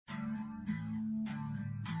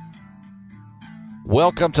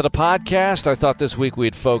Welcome to the podcast. I thought this week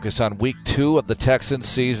we'd focus on week 2 of the Texans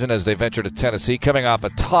season as they venture to Tennessee, coming off a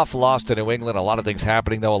tough loss to New England. A lot of things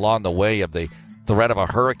happening, though, along the way of the threat of a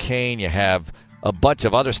hurricane. You have a bunch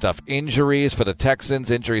of other stuff. Injuries for the Texans,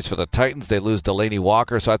 injuries for the Titans. They lose Delaney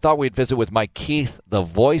Walker. So I thought we'd visit with Mike Keith, the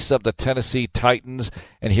voice of the Tennessee Titans,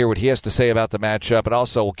 and hear what he has to say about the matchup. And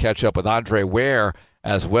also we'll catch up with Ware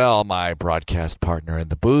as well, my broadcast partner in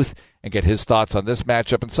the booth, and get his thoughts on this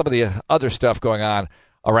matchup and some of the other stuff going on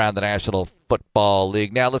around the National Football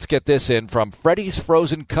League. Now let's get this in from Freddy's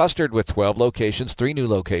Frozen Custard with 12 locations, 3 new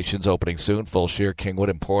locations opening soon, Fulshire, Kingwood,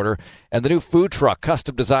 and Porter. And the new food truck,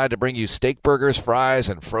 custom designed to bring you steak burgers, fries,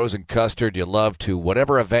 and frozen custard you love to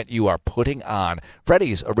whatever event you are putting on.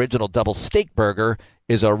 Freddy's Original Double Steak Burger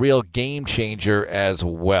is a real game changer as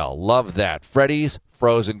well. Love that. Freddy's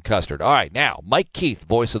Frozen Custard. All right, now, Mike Keith,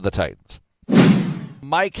 voice of the Titans.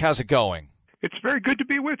 Mike, how's it going? It's very good to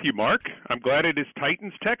be with you, Mark. I'm glad it is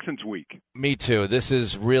Titans-Texans week. Me too. This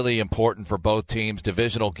is really important for both teams.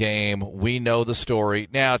 Divisional game. We know the story.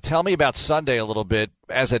 Now, tell me about Sunday a little bit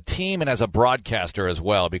as a team and as a broadcaster as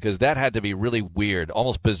well, because that had to be really weird,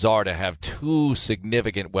 almost bizarre to have 2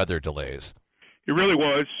 significant weather delays. It really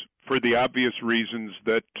was, for the obvious reasons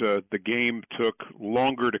that the game took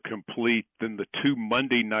longer to complete than the 2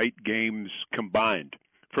 Monday night games combined.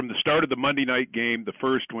 From the start of the Monday night game, the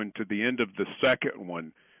first one, to the end of the second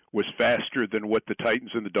one, was faster than what the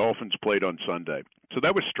Titans and the Dolphins played on Sunday. So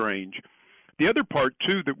that was strange. The other part,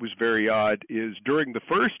 too, that was very odd is during the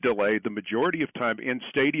first delay, the majority of time in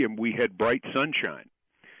stadium, we had bright sunshine.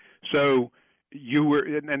 So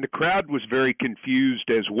and the crowd was very confused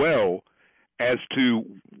as well as to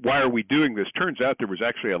why are we doing this. Turns out there was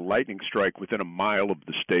actually a lightning strike within a mile of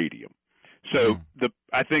the stadium. So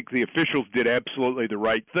I think the officials did absolutely the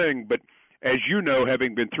right thing. But as you know,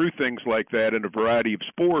 having been through things like that in a variety of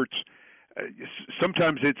sports,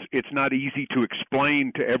 sometimes it's not easy to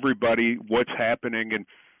explain to everybody what's happening, and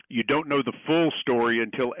you don't know the full story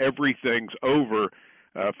until everything's over.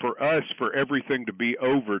 For us, for everything to be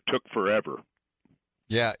over took forever.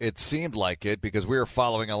 Yeah, it seemed like it because we were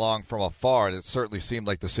following along from afar, and it certainly seemed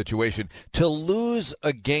like the situation. To lose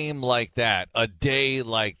a game like that, a day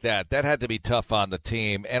like that, that had to be tough on the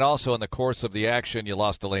team. And also in the course of the action, you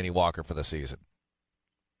lost Delaney Walker for the season.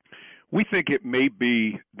 We think it may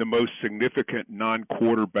be the most significant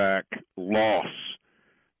non-quarterback loss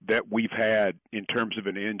that we've had in terms of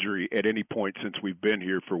an injury at any point since we've been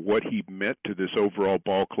here for what he meant to this overall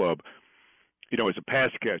ball club. You know, as a pass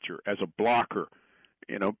catcher, as a blocker,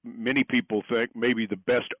 you know, many people think maybe the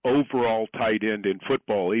best overall tight end in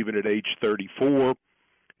football, even at age 34.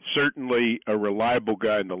 Certainly a reliable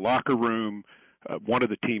guy in the locker room, one of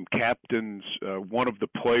the team captains, one of the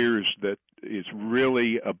players that is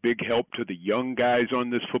really a big help to the young guys on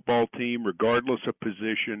this football team, regardless of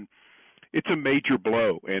position. It's a major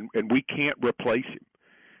blow, and we can't replace him.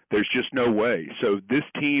 There's just no way. So this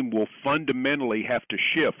team will fundamentally have to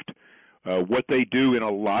shift what they do in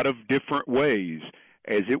a lot of different ways,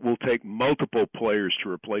 as it will take multiple players to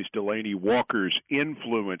replace Delaney Walker's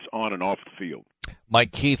influence on and off the field.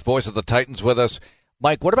 Mike Keith, voice of the Titans, with us.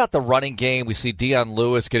 Mike, what about the running game? We see Dion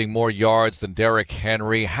Lewis getting more yards than Derrick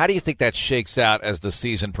Henry. How do you think that shakes out as the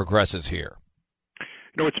season progresses here?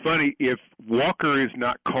 You know, it's funny. If Walker is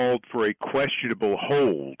not called for a questionable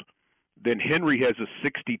hold, then Henry has a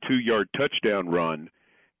 62-yard touchdown run,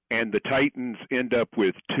 and the Titans end up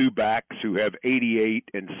with 2 backs who have 88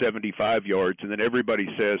 and 75 yards, and then everybody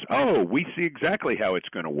says, oh, we see exactly how it's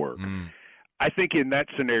going to work. I think in that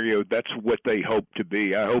scenario, that's what they hope to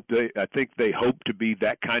be. I think they hope to be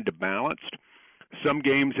that kind of balanced. Some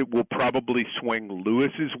games it will probably swing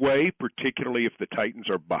Lewis's way, particularly if the Titans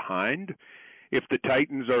are behind. If the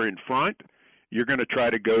Titans are in front, you're going to try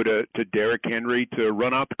to go to Derrick Henry to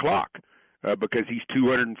run out the clock because he's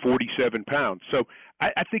 247 pounds. So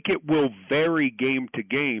I think it will vary game to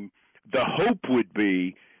game. The hope would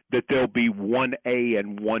be that there'll be 1A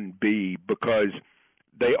and 1B because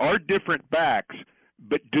they are different backs,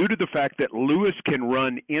 but due to the fact that Lewis can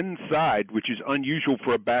run inside, which is unusual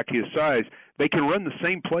for a back his size, they can run the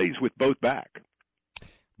same plays with both back.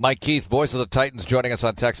 Mike Keith, voice of the Titans, joining us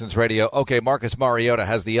on Texans Radio. Okay, Marcus Mariota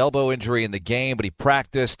has the elbow injury in the game, but he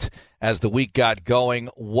practiced as the week got going.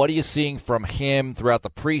 What are you seeing from him throughout the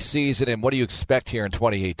preseason, and what do you expect here in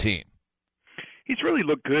 2018? He's really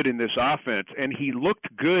looked good in this offense, and he looked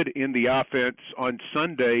good in the offense on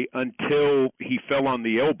Sunday until he fell on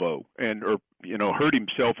the elbow or hurt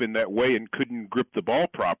himself in that way and couldn't grip the ball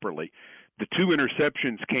properly. The 2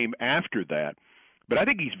 interceptions came after that. But I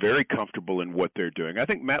think he's very comfortable in what they're doing. I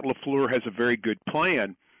think Matt LaFleur has a very good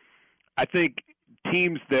plan. I think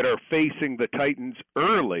teams that are facing the Titans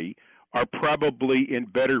early are probably in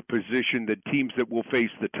better position than teams that will face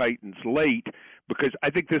the Titans late, because I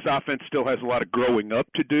think this offense still has a lot of growing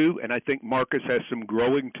up to do, and I think Marcus has some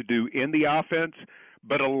growing to do in the offense,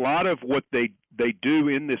 but a lot of what they do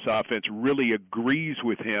in this offense really agrees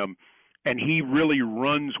with him, and he really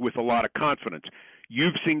runs with a lot of confidence.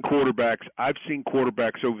 You've seen quarterbacks, I've seen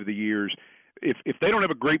quarterbacks over the years. If they don't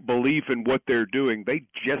have a great belief in what they're doing, they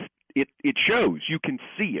just it shows. You can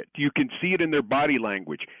see it. You can see it in their body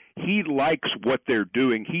language. He likes what they're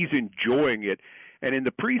doing. He's enjoying it. And in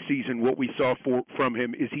the preseason, what we saw from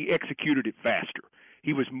him is he executed it faster.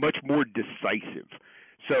 He was much more decisive.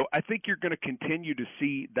 So I think you're going to continue to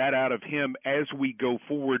see that out of him as we go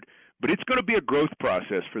forward. But it's going to be a growth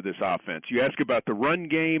process for this offense. You ask about the run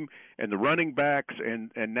game and the running backs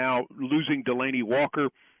and now losing Delaney Walker.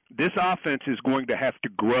 This offense is going to have to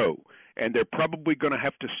grow, and they're probably going to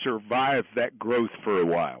have to survive that growth for a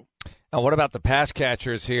while. Now, what about the pass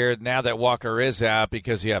catchers here now that Walker is out?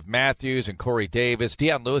 Because you have Matthews and Corey Davis.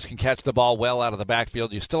 Deion Lewis can catch the ball well out of the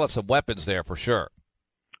backfield. You still have some weapons there for sure.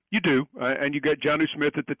 You do, and you got Jonnu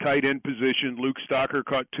Smith at the tight end position. Luke Stocker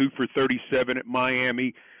caught 2 for 37 at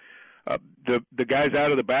Miami. The guys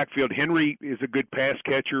out of the backfield, Henry is a good pass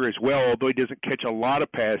catcher as well, although he doesn't catch a lot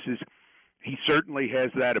of passes. He certainly has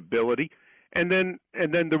that ability. And then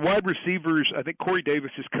the wide receivers, I think Corey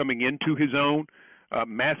Davis is coming into his own.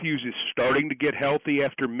 Matthews is starting to get healthy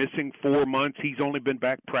after missing 4 months. He's only been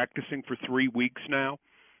back practicing for 3 weeks now,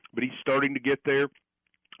 but he's starting to get there.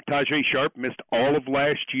 Tajay Sharp missed all of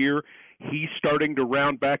last year. He's starting to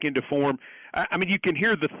round back into form. I mean, you can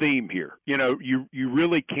hear the theme here. You know, you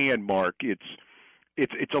really can, Mark.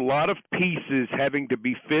 It's a lot of pieces having to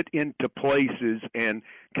be fit into places and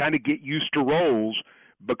kind of get used to roles,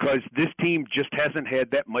 because this team just hasn't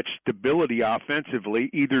had that much stability offensively,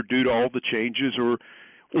 either due to all the changes or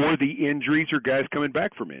the injuries or guys coming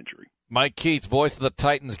back from injury. Mike Keith, voice of the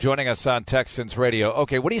Titans, joining us on Texans Radio.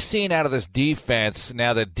 Okay, what are you seeing out of this defense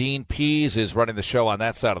now that Dean Pease is running the show on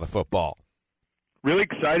that side of the football? Really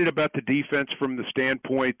excited about the defense from the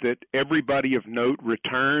standpoint that everybody of note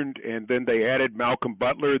returned, and then they added Malcolm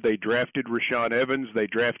Butler. They drafted Rashaan Evans. They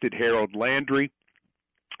drafted Harold Landry.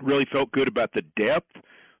 Really felt good about the depth.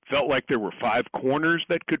 Felt like there were 5 corners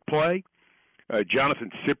that could play.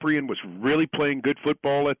 Jonathan Cyprien was really playing good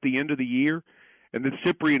football at the end of the year. And then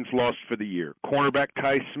Cyprien's lost for the year. Cornerback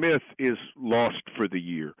Ty Smith is lost for the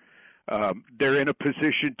year. They're in a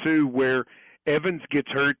position, too, where Evans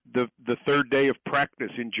gets hurt the third day of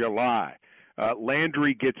practice in July.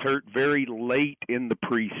 Landry gets hurt very late in the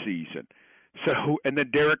preseason. So, and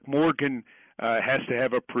then Derek Morgan has to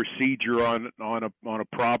have a procedure on a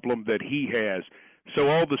problem that he has. So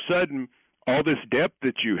all of a sudden, all this depth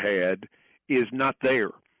that you had is not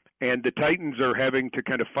there. And the Titans are having to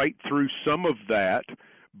kind of fight through some of that,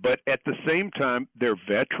 but at the same time, they're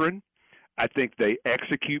veteran. I think they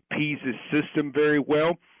execute Pease's system very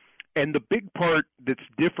well. And the big part that's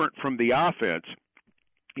different from the offense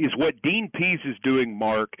is what Dean Pease is doing,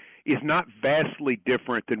 Mark, is not vastly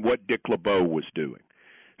different than what Dick LeBeau was doing.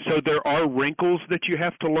 So there are wrinkles that you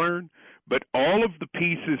have to learn, but all of the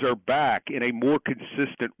pieces are back in a more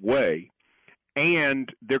consistent way. And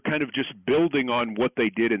they're kind of just building on what they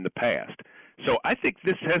did in the past. So I think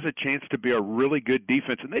this has a chance to be a really good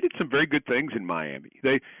defense. And they did some very good things in Miami.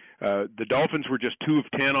 The Dolphins were just 2 of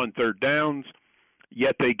 10 on third downs,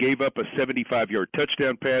 yet they gave up a 75-yard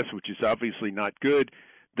touchdown pass, which is obviously not good.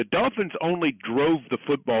 The Dolphins only drove the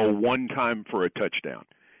football 1 time for a touchdown.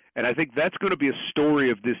 And I think that's going to be a story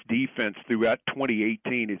of this defense throughout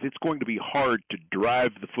 2018, is it's going to be hard to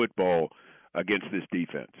drive the football against this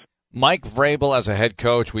defense. Mike Vrabel as a head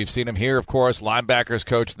coach, we've seen him here, of course, linebackers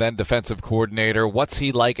coach, then defensive coordinator. What's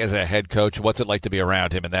he like as a head coach? What's it like to be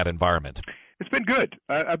around him in that environment? It's been good.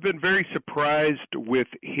 I've been very surprised with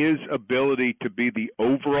his ability to be the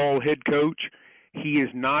overall head coach. He is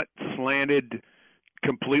not slanted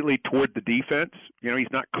completely toward the defense. You know,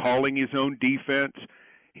 he's not calling his own defense.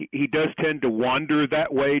 He does tend to wander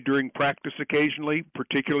that way during practice occasionally,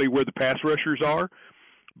 particularly where the pass rushers are.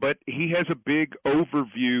 But he has a big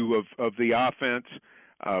overview of the offense,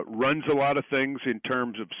 runs a lot of things in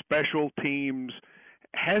terms of special teams,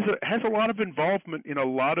 has a lot of involvement in a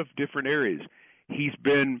lot of different areas. He's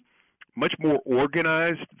been much more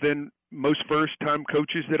organized than most first-time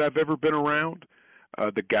coaches that I've ever been around.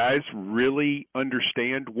 The guys really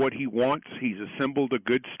understand what he wants. He's assembled a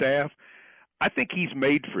good staff. I think he's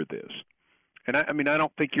made for this. And I mean, I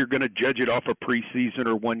don't think you're going to judge it off a preseason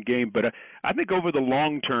or one game, but I think over the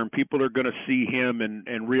long term, people are going to see him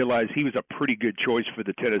and realize he was a pretty good choice for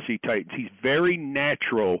the Tennessee Titans. He's very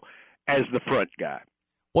natural as the front guy.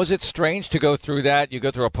 Was it strange to go through that? You go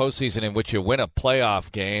through a postseason in which you win a playoff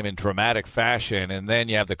game in dramatic fashion, and then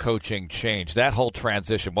you have the coaching change. That whole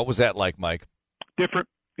transition, what was that like, Mike? Different.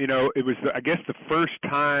 You know, it was, I guess, the first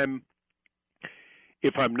time,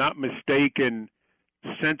 if I'm not mistaken,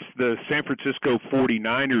 since the San Francisco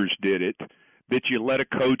 49ers did it, that you let a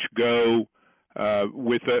coach go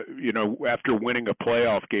after winning a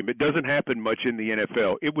playoff game. It doesn't happen much in the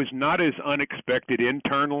NFL. It was not as unexpected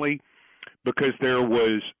internally because there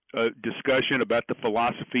was a discussion about the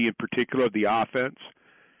philosophy in particular of the offense,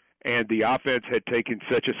 and the offense had taken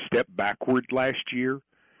such a step backward last year.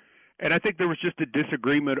 And I think there was just a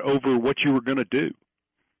disagreement over what you were going to do.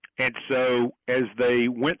 And so as they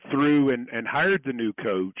went through and hired the new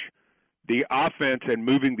coach, the offense and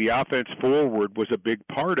moving the offense forward was a big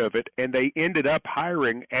part of it, and they ended up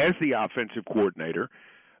hiring as the offensive coordinator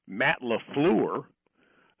Matt LaFleur,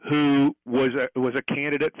 who was a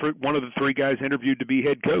candidate for one of the three guys interviewed to be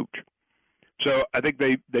head coach. So I think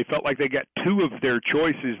they felt like they got two of their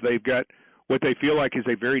choices. They've got what they feel like is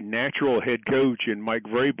a very natural head coach in Mike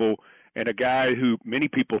Vrabel, and a guy who many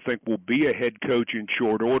people think will be a head coach in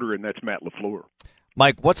short order, and that's Matt LaFleur.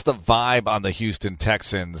 Mike, what's the vibe on the Houston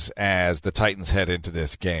Texans as the Titans head into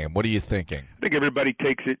this game? What are you thinking? I think everybody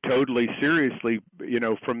takes it totally seriously,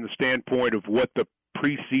 from the standpoint of what the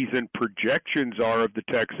preseason projections are of the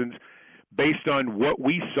Texans based on what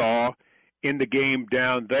we saw in the game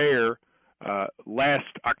down there last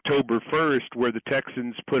October 1st, where the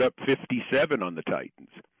Texans put up 57 on the Titans.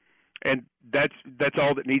 And that's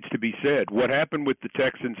all that needs to be said. What happened with the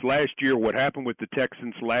Texans last year, what happened with the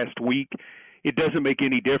Texans last week, it doesn't make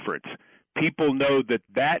any difference. People know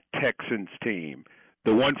that Texans team,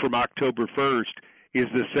 the one from October 1st, is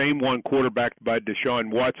the same one quarterbacked by Deshaun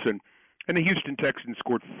Watson. And the Houston Texans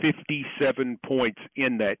scored 57 points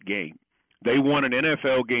in that game. They won an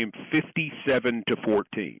NFL game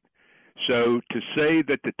 57-14. So to say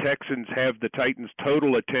that the Texans have the Titans'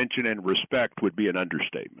 total attention and respect would be an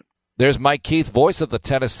understatement. There's Mike Keith, voice of the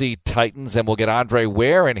Tennessee Titans, and we'll get Andre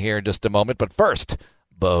Ware in here in just a moment. But first,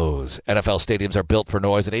 Bose. NFL stadiums are built for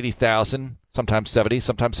noise at 80,000, sometimes 70,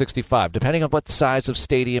 sometimes 65, depending on what size of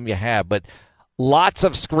stadium you have. But lots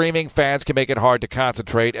of screaming fans can make it hard to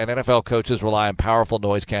concentrate, and NFL coaches rely on powerful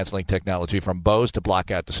noise-canceling technology from Bose to block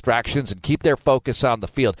out distractions and keep their focus on the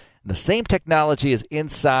field. And the same technology is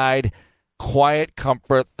inside Quiet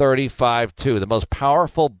Comfort 35-2, the most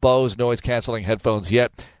powerful Bose noise-canceling headphones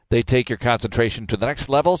yet. They take your concentration to the next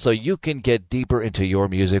level so you can get deeper into your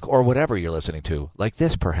music or whatever you're listening to, like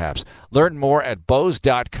this perhaps. Learn more at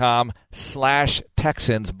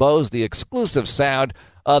Bose.com/Texans. Bose, the exclusive sound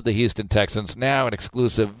of the Houston Texans. Now an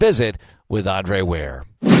exclusive visit with Andre Ware.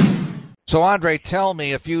 So, Andre, tell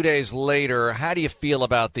me, a few days later, how do you feel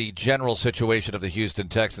about the general situation of the Houston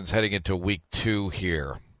Texans heading into Week 2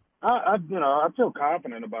 here? I feel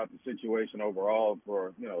confident about the situation overall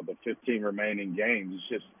for, the 15 remaining games. It's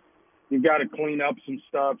just you've got to clean up some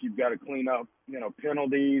stuff. You've got to clean up,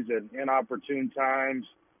 penalties and inopportune times,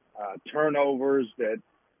 turnovers that,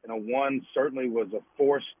 one certainly was a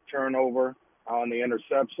forced turnover on the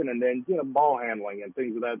interception, and then, ball handling and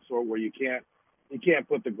things of that sort where you can't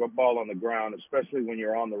put the ball on the ground, especially when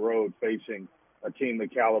you're on the road facing a team the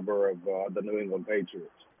caliber of the New England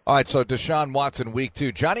Patriots. All right, so Deshaun Watson, Week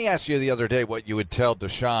 2. Johnny asked you the other day what you would tell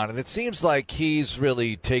Deshaun, and it seems like he's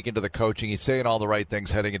really taken to the coaching. He's saying all the right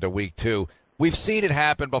things heading into Week 2. We've seen it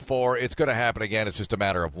happen before. It's going to happen again. It's just a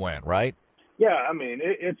matter of when, right? Yeah, I mean,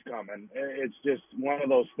 it's coming. It's just one of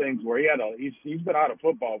those things where he's been out of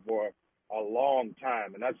football for a long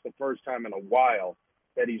time, and that's the first time in a while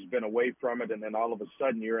that he's been away from it, and then all of a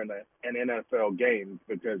sudden you're in an NFL game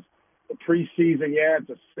because the preseason, it's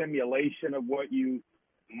a simulation of what you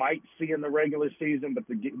might see in the regular season, but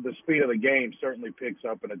the speed of the game certainly picks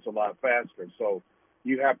up and it's a lot faster. So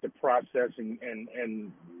you have to process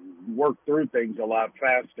and work through things a lot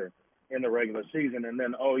faster in the regular season. And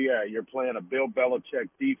then, you're playing a Bill Belichick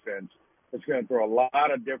defense that's going to throw a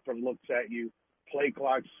lot of different looks at you. Play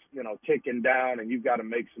clock's, ticking down, and you've got to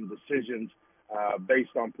make some decisions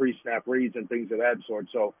based on pre-snap reads and things of that sort.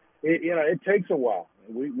 So, it takes a while.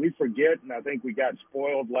 We forget, and I think we got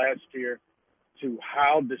spoiled last year to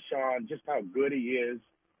how Deshaun, just how good he is,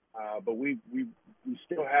 but we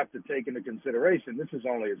still have to take into consideration this is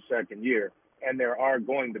only his second year, and there are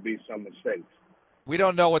going to be some mistakes. We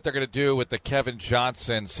don't know what they're going to do with the Kevin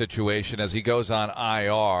Johnson situation as he goes on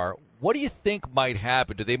IR. What do you think might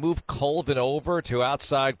happen? Do they move Colvin over to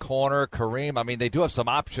outside corner, Kareem? I mean, they do have some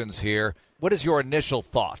options here. What is your initial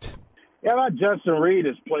thought? Yeah, Justin Reed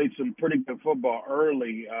has played some pretty good football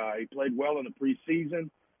early. He played well in the preseason.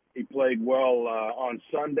 He played well on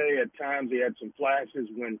Sunday. At times he had some flashes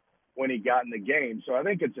when he got in the game. So I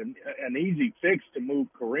think it's an easy fix to move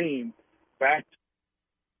Kareem back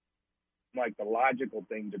to like the logical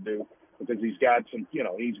thing to do because he's got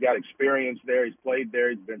he's got experience there. He's played there.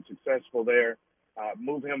 He's been successful there.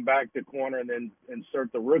 Move him back to corner and then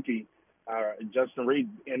insert the rookie, Justin Reed,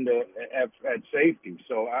 at safety.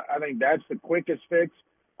 So I think that's the quickest fix.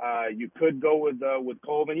 You could go with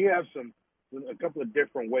Colvin. You have a couple of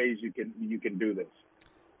different ways you can do this.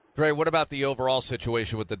 Dre, what about the overall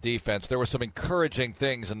situation with the defense? There were some encouraging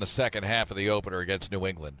things in the second half of the opener against New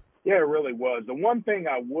England. Yeah, it really was. The one thing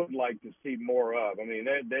I would like to see more of, I mean,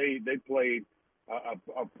 they played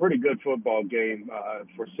a pretty good football game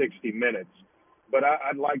for 60 minutes, but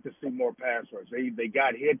I'd like to see more pass rush. They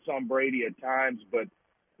got hits on Brady at times, but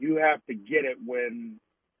you have to get it when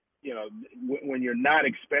you're not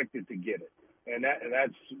expected to get it. And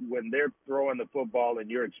that's when they're throwing the football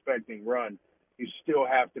and you're expecting run. You still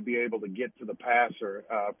have to be able to get to the passer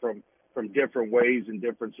from different ways and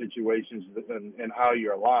different situations and how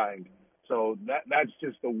you're aligned. So that's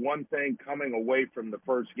just the one thing coming away from the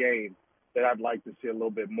first game that I'd like to see a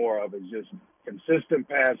little bit more of is just consistent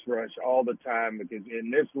pass rush all the time. Because in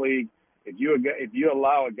this league, if you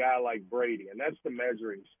allow a guy like Brady, and that's the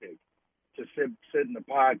measuring stick, to sit in the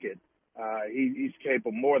pocket, he's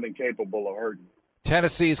more than capable of hurting.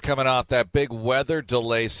 Tennessee's coming off that big weather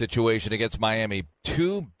delay situation against Miami.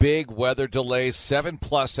 2 big weather delays,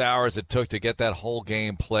 7+ hours it took to get that whole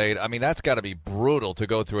game played. I mean, that's got to be brutal to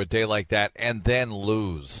go through a day like that and then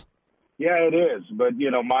lose. Yeah, it is. But,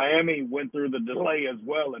 Miami went through the delay as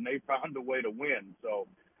well, and they found a way to win. So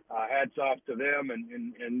hats off to them.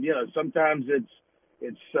 And sometimes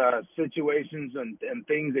it's situations and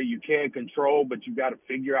things that you can't control, but you got to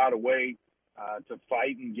figure out a way to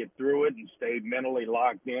fight and get through it and stay mentally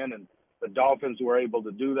locked in. And the Dolphins were able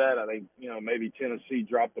to do that. I think, maybe Tennessee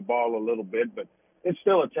dropped the ball a little bit, but it's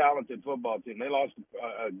still a talented football team. They lost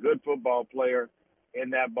a good football player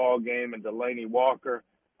in that ball game, and Delaney Walker,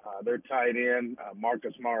 their tight end,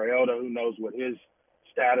 Marcus Mariota, who knows what his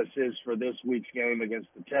status is for this week's game against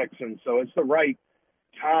the Texans. So it's the right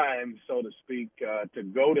time, so to speak, to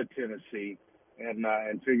go to Tennessee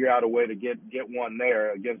and figure out a way to get one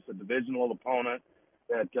there against a divisional opponent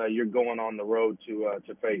that you're going on the road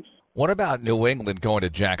to face. What about New England going to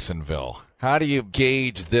Jacksonville? How do you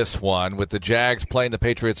gauge this one with the Jags playing the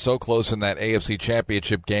Patriots so close in that AFC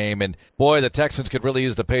Championship game? And, boy, the Texans could really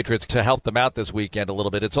use the Patriots to help them out this weekend a little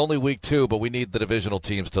bit. It's only week 2, but we need the divisional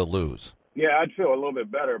teams to lose. Yeah, I'd feel a little bit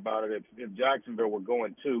better about it if Jacksonville were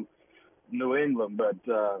going to New England. But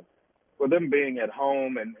for them being at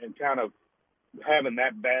home and kind of having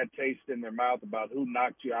that bad taste in their mouth about who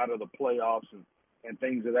knocked you out of the playoffs and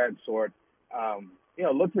things of that sort,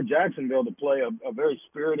 look for Jacksonville to play a very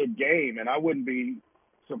spirited game, and I wouldn't be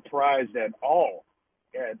surprised at all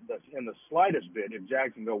in the slightest bit if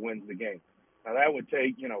Jacksonville wins the game. Now, that would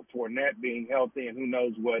take, Fournette being healthy, and who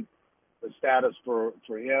knows what the status for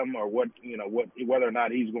him or whether or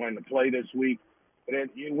not he's going to play this week. But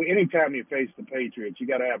anytime you face the Patriots, you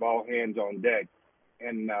got to have all hands on deck.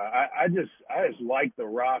 And I just like the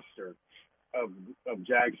roster of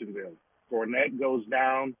Jacksonville. Fournette goes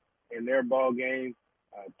down in their ball game.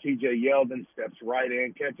 T.J. Yeldon steps right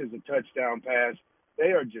in, catches a touchdown pass.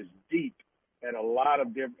 They are just deep at a lot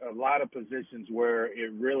of positions where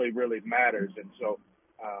it really, really matters. And so,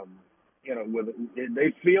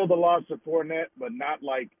 they feel the loss of Fournette, but not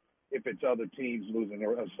like if it's other teams losing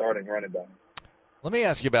a starting running back. Let me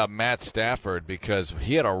ask you about Matt Stafford, because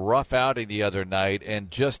he had a rough outing the other night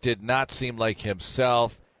and just did not seem like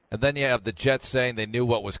himself. And then you have the Jets saying they knew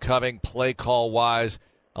what was coming, play call-wise.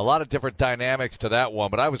 A lot of different dynamics to that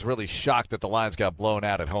one, but I was really shocked that the Lions got blown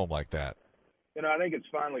out at home like that. I think it's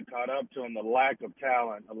finally caught up to him, the lack of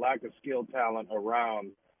talent, a lack of skill talent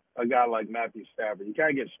around a guy like Matthew Stafford. You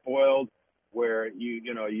kind of get spoiled where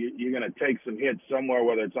you're going to take some hits somewhere,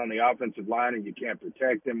 whether it's on the offensive line and you can't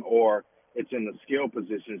protect him, or it's in the skill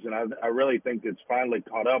positions. And I really think it's finally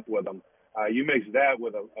caught up with him. You mix that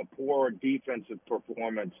with a poor defensive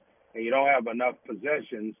performance, and you don't have enough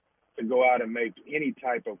possessions to go out and make any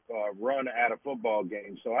type of run at a football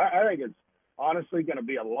game. So I think it's honestly going to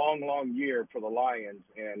be a long, long year for the Lions,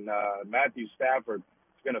 and Matthew Stafford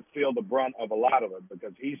is going to feel the brunt of a lot of it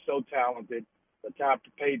because he's so talented, the top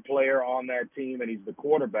paid player on that team, and he's the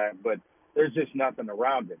quarterback, but there's just nothing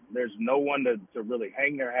around him. There's no one to really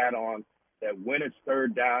hang their hat on that when it's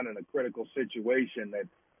third down in a critical situation that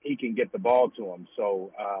he can get the ball to him.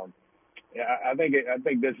 So I think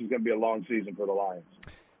this is going to be a long season for the Lions.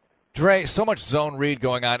 Dre, so much zone read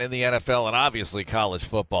going on in the NFL and obviously college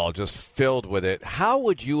football, just filled with it. How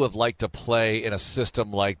would you have liked to play in a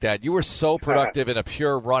system like that? You were so productive in a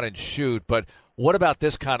pure run and shoot, but what about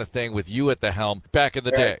this kind of thing with you at the helm back in the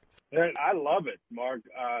day? I love it, Mark,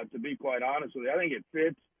 to be quite honest with you. I think it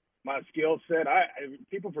fits my skill set.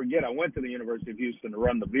 People forget I went to the University of Houston to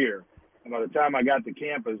run the Ware. And by the time I got to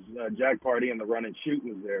campus, Jack Pardee and the run and shoot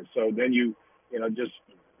was there. So then you just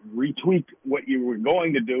retweak what you were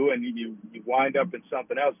going to do, and you wind up in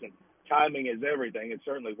something else. And timing is everything. It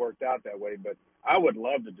certainly worked out that way. But I would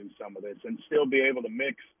love to do some of this and still be able to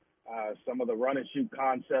mix some of the run and shoot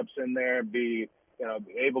concepts in there, be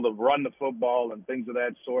able to run the football and things of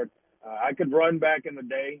that sort. I could run back in the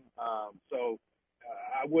day, so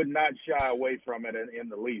I would not shy away from it in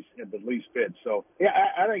the least bit. So yeah,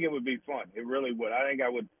 I think it would be fun. It really would. I think I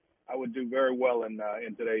would do very well in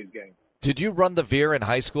today's game. Did you run the Ware in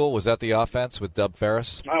high school? Was that the offense with Dub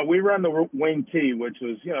Ferris? We run the wing T, which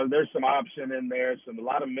was, there's some option in there, a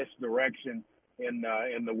lot of misdirection in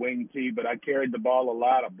the wing T, but I carried the ball a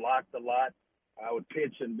lot. I blocked a lot. I would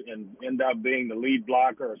pitch and end up being the lead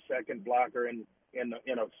blocker or second blocker in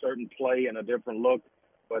a certain play and a different look.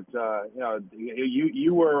 But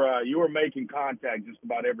you were making contact just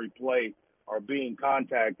about every play or being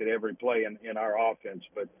contacted every play in our offense.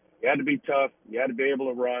 But you had to be tough. You had to be able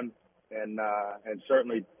to run. And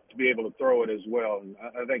certainly to be able to throw it as well. And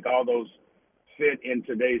I think all those fit in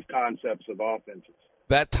today's concepts of offenses.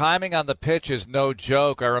 That timing on the pitch is no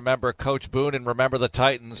joke. I remember Coach Boone and Remember the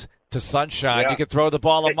Titans to Sunshine. Yeah. You can throw the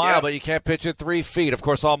ball a mile, but you can't pitch it 3 feet. Of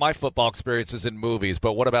course, all my football experience is in movies,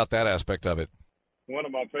 but what about that aspect of it? One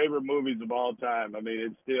of my favorite movies of all time. I mean,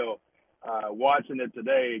 it's still watching it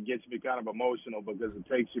today, it gets me kind of emotional because it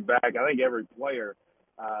takes you back. I think every player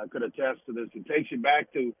could attest to this. It takes you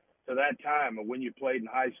back to that time of when you played in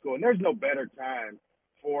high school. And there's no better time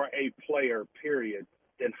for a player, period,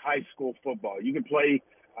 than high school football. You can play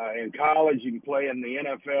in college, you can play in the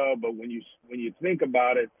NFL, but when you think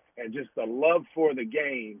about it and just the love for the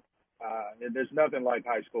game, there's nothing like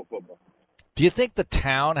high school football. Do you think the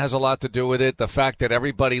town has a lot to do with it, the fact that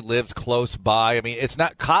everybody lives close by? I mean, it's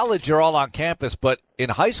not college, you're all on campus, but in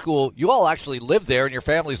high school, you all actually live there and your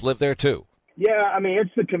families live there too. Yeah, I mean,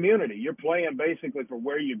 it's the community. You're playing basically for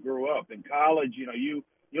where you grew up. In college, you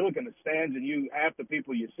look in the stands and half the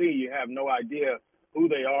people you see, you have no idea who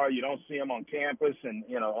they are. You don't see them on campus, and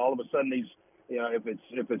all of a sudden these, if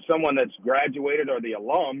it's someone that's graduated or the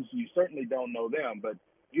alums, you certainly don't know them. But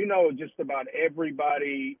just about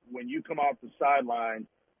everybody when you come off the sideline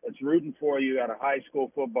that's rooting for you at a high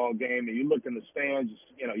school football game, and you look in the stands,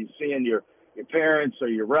 you're seeing your parents or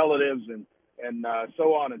your relatives and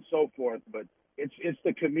so on and so forth. But it's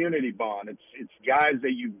the community bond. It's guys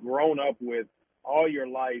that you've grown up with all your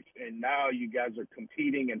life, and now you guys are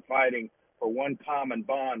competing and fighting for one common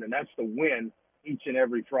bond, and that's the win each and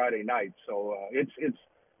every Friday night. So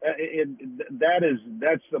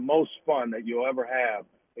that's the most fun that you'll ever have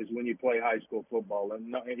is when you play high school football,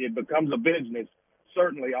 and it becomes a business.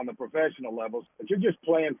 Certainly on the professional levels, but you're just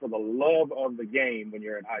playing for the love of the game when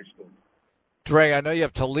you're in high school. Dre, I know you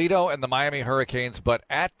have Toledo and the Miami Hurricanes, but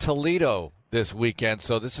at Toledo this weekend,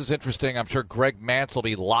 so this is interesting. I'm sure Greg Mance will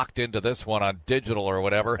be locked into this one on digital or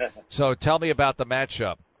whatever. So tell me about the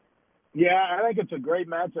matchup. Yeah, I think it's a great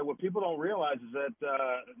matchup. What people don't realize is that,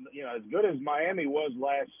 as good as Miami was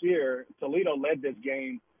last year, Toledo led this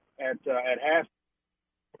game at half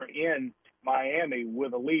in Miami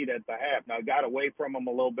with a lead at the half. Now, got away from them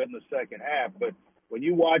a little bit in the second half, but when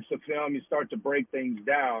you watch the film, you start to break things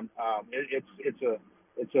down. It's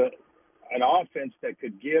an offense that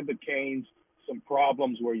could give the Canes some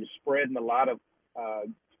problems where you're spreading a lot of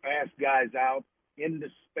fast guys out into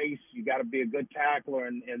space. You got to be a good tackler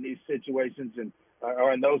in these situations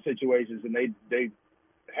or in those situations, and they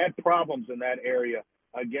had problems in that area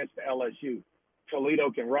against LSU.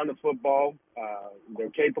 Toledo can run the football. They're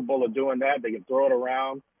capable of doing that. They can throw it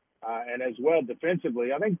around. And as well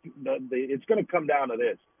defensively, I think it's going to come down to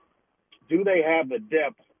this. Do they have the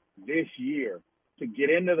depth this year to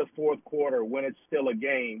get into the fourth quarter when it's still a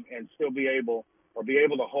game and still be able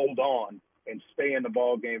to hold on and stay in the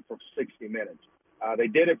ball game for 60 minutes? They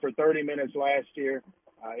did it for 30 minutes last year.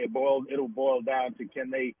 It'll boil down to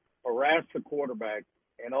can they harass the quarterback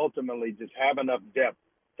and ultimately just have enough depth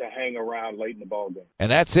to hang around late in the ballgame. And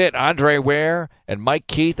that's it. Andre Ware and Mike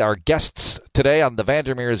Keith, our guests today on the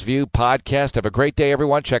Vandermeer's View podcast. Have a great day,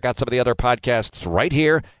 everyone. Check out some of the other podcasts right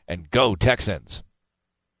here, and go Texans.